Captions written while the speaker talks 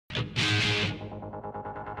Dallas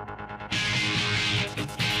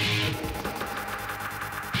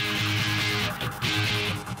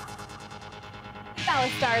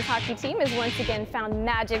Stars hockey team has once again found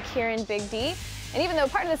magic here in Big D. And even though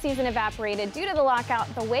part of the season evaporated due to the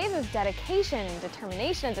lockout, the wave of dedication and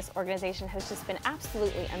determination of this organization has just been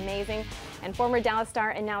absolutely amazing. And former Dallas Star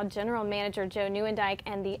and now General Manager Joe Nieuwendyk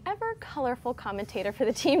and the ever-colorful commentator for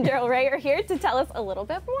the team, Darryl Ray, are here to tell us a little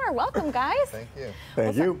bit more. Welcome, guys. Thank you.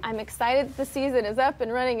 Thank you. I'm excited that the season is up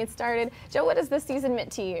and running and started. Joe, what has this season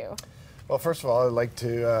meant to you? Well, first of all, I'd like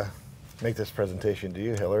to make this presentation to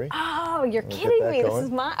you, Hilary. Oh, you're kidding me. This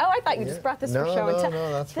is my... Oh, I thought you just brought this for show and tell.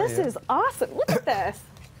 No, that's for This you. is awesome. Look at this.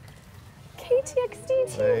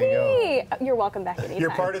 KTXD-TV. There you You're welcome back anytime.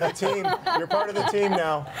 You're part of the team. You're part of the team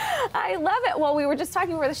now. I love it. Well, we were just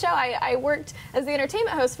talking before the show. I worked as the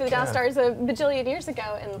entertainment host for the Dallas Stars a bajillion years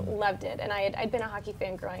ago and loved it. And I'd been a hockey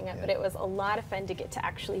fan growing up, but it was a lot of fun to get to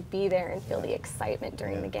actually be there and feel the excitement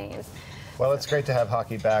during the games. Well, it's great to have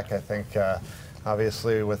hockey back. I think,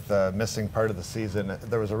 obviously, with missing part of the season,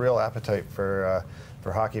 there was a real appetite for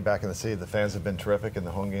hockey back in the city. The fans have been terrific in the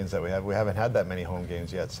home games that we have. We haven't had that many home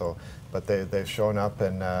games yet, but they've shown up,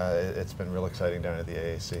 and it's been real exciting down at the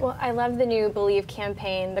AAC. Well, I love the new Believe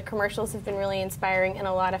campaign. The commercials have been really inspiring and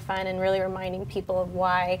a lot of fun, and really reminding people of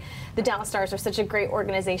why the Dallas Stars are such a great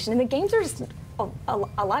organization. And the games are just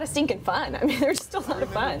a lot of stinking fun. I mean, they're just a lot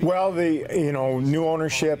of fun. Well, the new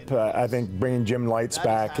ownership. I think bringing Jim Lights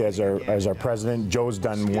back as our president. Joe's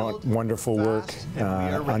done wonderful work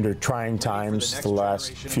under trying times the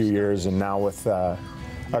last few years, and now with a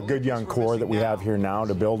good young core that we have here now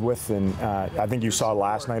to build with. And I think you saw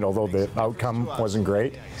last night, although the outcome wasn't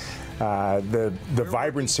great, the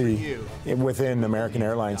vibrancy within American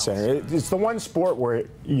Airlines Center. It's the one sport where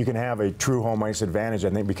you can have a true home ice advantage, I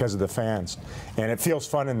think, because of the fans. And it feels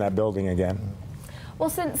fun in that building again. Well,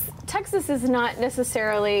 since Texas is not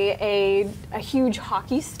necessarily a huge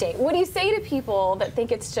hockey state, what do you say to people that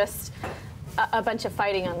think it's just a bunch of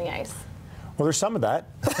fighting on the ice? Well, there's some of that.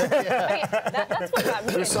 That's what got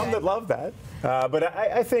me. There's some that love that, but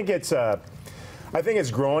I think it's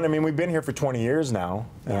grown. I mean, we've been here for 20 years now,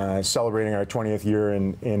 celebrating our 20th year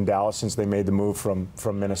in Dallas since they made the move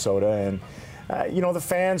from Minnesota. And you know, the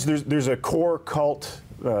fans. There's a core cult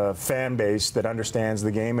fan base that understands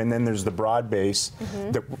the game, and then there's the broad base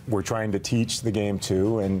that we're trying to teach the game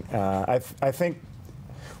to. And I think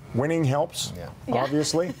winning helps,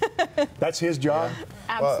 obviously. That's his job.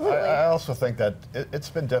 Absolutely. Well, I also think that it's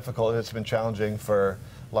been difficult. It's been challenging for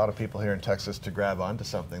a lot of people here in Texas to grab onto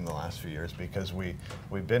something the last few years because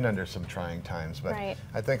we've been under some trying times. But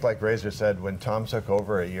I think, like Razor said, when Tom took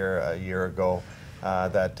over a year ago,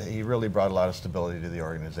 that he really brought a lot of stability to the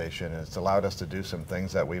organization, and it's allowed us to do some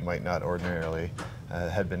things that we might not ordinarily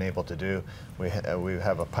had been able to do. We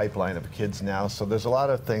have a pipeline of kids now, so there's a lot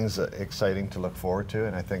of things exciting to look forward to,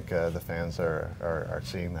 and I think the fans are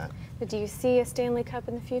seeing that. But do you see a Stanley Cup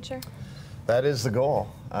in the future? That is the goal.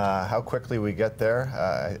 How quickly we get there,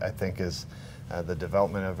 I think, is the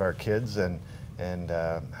development of our kids and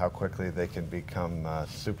how quickly they can become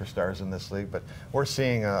superstars in this league. But we're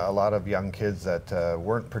seeing a lot of young kids that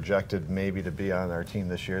weren't projected maybe to be on our team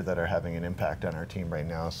this year that are having an impact on our team right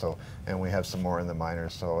now. So, and we have some more in the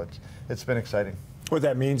minors. So it's been exciting. What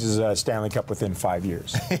that means is a Stanley Cup within 5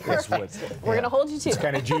 years. Perfect. We're going to hold you to it. It's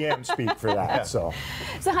kind of GM speak for that. So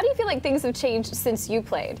how do you feel like things have changed since you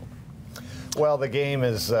played? Well, the game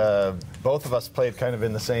is, both of us played kind of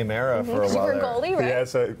in the same era for a while. You were a goalie, right?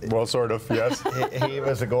 Yes, well, sort of, yes. He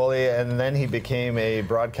was a goalie, and then he became a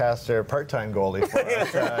broadcaster, part-time goalie for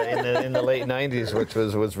us in the late 90s, which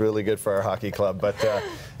was really good for our hockey club. But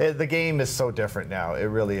the game is so different now. It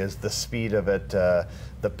really is. The speed of it,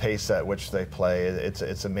 the pace at which they play,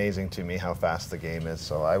 it's amazing to me how fast the game is.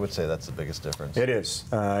 So I would say that's the biggest difference. It is.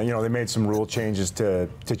 You know, they made some rule changes to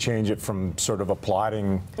change it from sort of a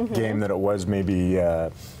plodding game that it was maybe,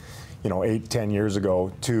 you know, 8-10 years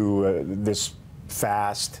ago to this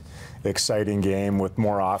fast, exciting game with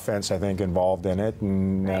more offense, I think, involved in it,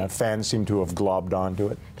 and fans seem to have globbed onto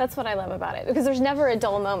it. That's what I love about it, because there's never a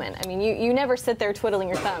dull moment. I mean, you never sit there twiddling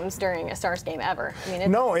your thumbs during a Stars game ever. I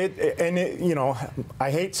mean, no, you know, I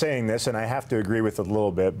hate saying this, and I have to agree with it a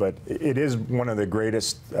little bit, but it is one of the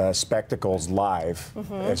greatest spectacles live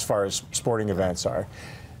as far as sporting events are.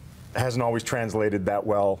 Hasn't always translated that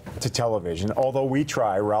well to television, although we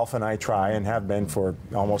try, Ralph and I try, and have been for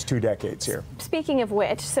almost 2 decades here. Speaking of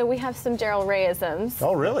which, so we have some Darryl Ray-isms.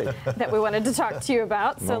 Oh, really? That we wanted to talk to you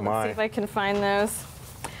about, so let's see if I can find those.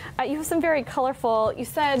 You have some very colorful, you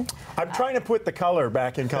said... I'm trying to put the color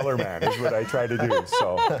back in Color Man, is what I try to do,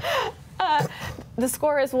 so... The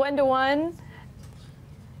score is 1-1.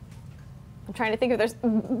 I'm trying to think if there's,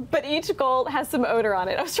 but each goal has some odor on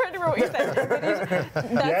it. I was trying to remember what you said.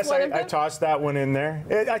 Yes, I tossed that one in there.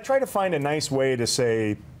 I try to find a nice way to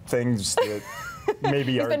say things that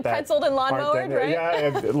maybe He's been pretzeled and lawn mowed, right?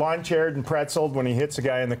 Yeah, lawn chaired and pretzeled when he hits a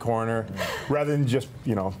guy in the corner, rather than just,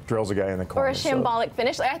 drills a guy in the corner. Or a shambolic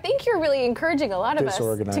finish. I think you're really encouraging a lot of us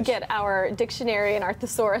to get our dictionary and our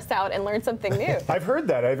thesaurus out and learn something new. I've heard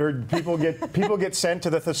that. I've heard people get sent to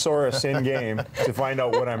the thesaurus in game to find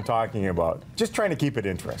out what I'm talking about. Just trying to keep it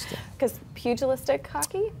interesting. Because pugilistic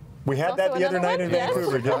hockey? We had that the other night in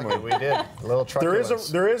Vancouver, didn't we? We did. A little truculence.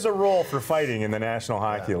 There is a role for fighting in the National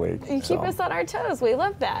Hockey League. You keep us on our toes. We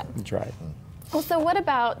love that. That's right. Well, so what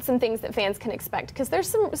about some things that fans can expect? Because there's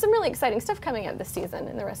some really exciting stuff coming up this season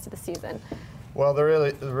and the rest of the season. Well, there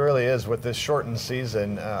really is. With this shortened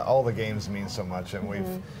season, all the games mean so much, and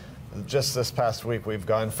we've just this past week we've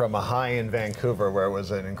gone from a high in Vancouver, where it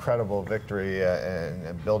was an incredible victory and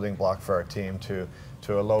a building block for our team, to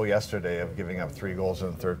a low yesterday of giving up 3 goals in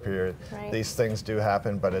the third period. Right. These things do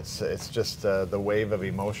happen, but it's just the wave of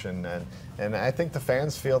emotion, and I think the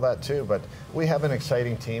fans feel that too. But we have an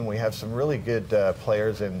exciting team. We have some really good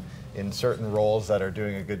players in certain roles that are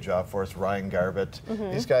doing a good job for us. Ryan Garbutt.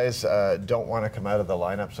 These guys don't want to come out of the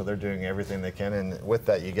lineup, so they're doing everything they can. And with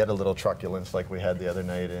that, you get a little truculence like we had the other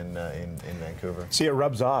night in Vancouver. See, it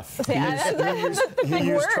rubs off. He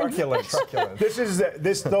used truculence.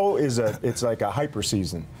 This though it's like a hyper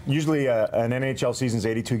season. Usually an NHL season's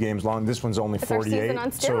 82 games long. This one's only 48. Our season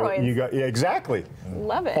on steroids. So you got exactly.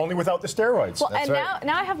 Love it. Only without the steroids. Well, That's and right.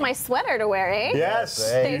 now I have my sweater to wear, eh? Yes,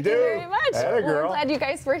 Thank you very much. Atta girl. Well, I'm glad you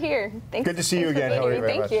guys were here. Thanks. Good to see you again, Hilary.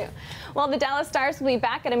 Thank you. Well, the Dallas Stars will be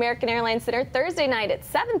back at American Airlines Center Thursday night at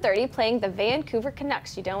 7:30 playing the Vancouver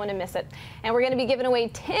Canucks. You don't want to miss it. And we're going to be giving away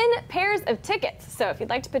 10 pairs of tickets. So if you'd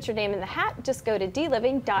like to put your name in the hat, just go to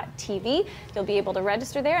dliving.tv. You'll be able to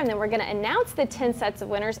register there, and then we're going to announce the 10 sets of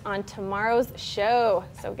winners on tomorrow's show.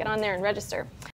 So get on there and register.